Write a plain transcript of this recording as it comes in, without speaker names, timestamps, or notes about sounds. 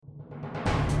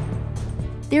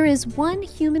There is one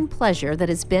human pleasure that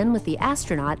has been with the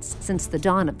astronauts since the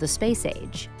dawn of the space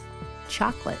age: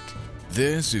 chocolate.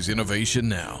 This is Innovation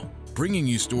Now, bringing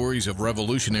you stories of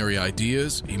revolutionary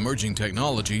ideas, emerging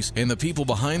technologies, and the people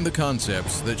behind the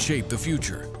concepts that shape the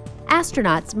future.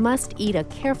 Astronauts must eat a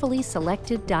carefully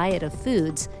selected diet of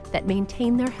foods that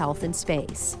maintain their health in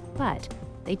space, but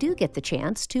they do get the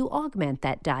chance to augment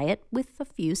that diet with a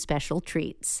few special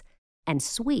treats. And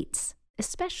sweets,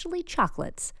 especially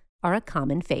chocolates, are a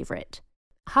common favorite.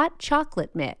 Hot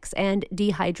chocolate mix and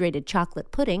dehydrated chocolate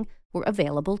pudding were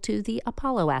available to the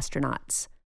Apollo astronauts.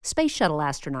 Space Shuttle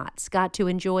astronauts got to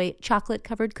enjoy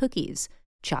chocolate-covered cookies,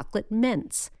 chocolate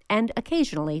mints, and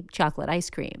occasionally chocolate ice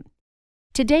cream.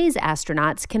 Today's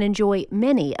astronauts can enjoy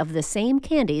many of the same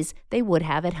candies they would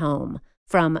have at home,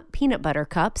 from peanut butter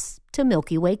cups to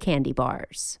Milky Way candy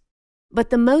bars. But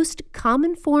the most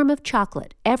common form of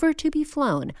chocolate ever to be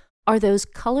flown are those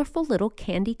colorful little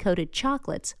candy-coated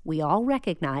chocolates we all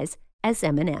recognize as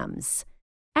M&Ms.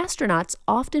 Astronauts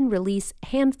often release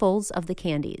handfuls of the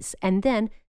candies and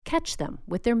then catch them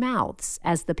with their mouths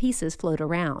as the pieces float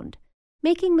around,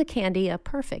 making the candy a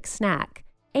perfect snack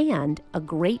and a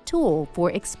great tool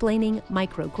for explaining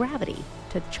microgravity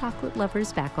to chocolate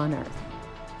lovers back on Earth.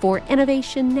 For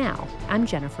Innovation Now, I'm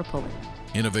Jennifer Pullen.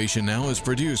 Innovation Now is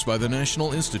produced by the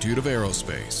National Institute of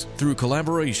Aerospace through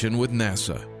collaboration with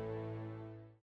NASA.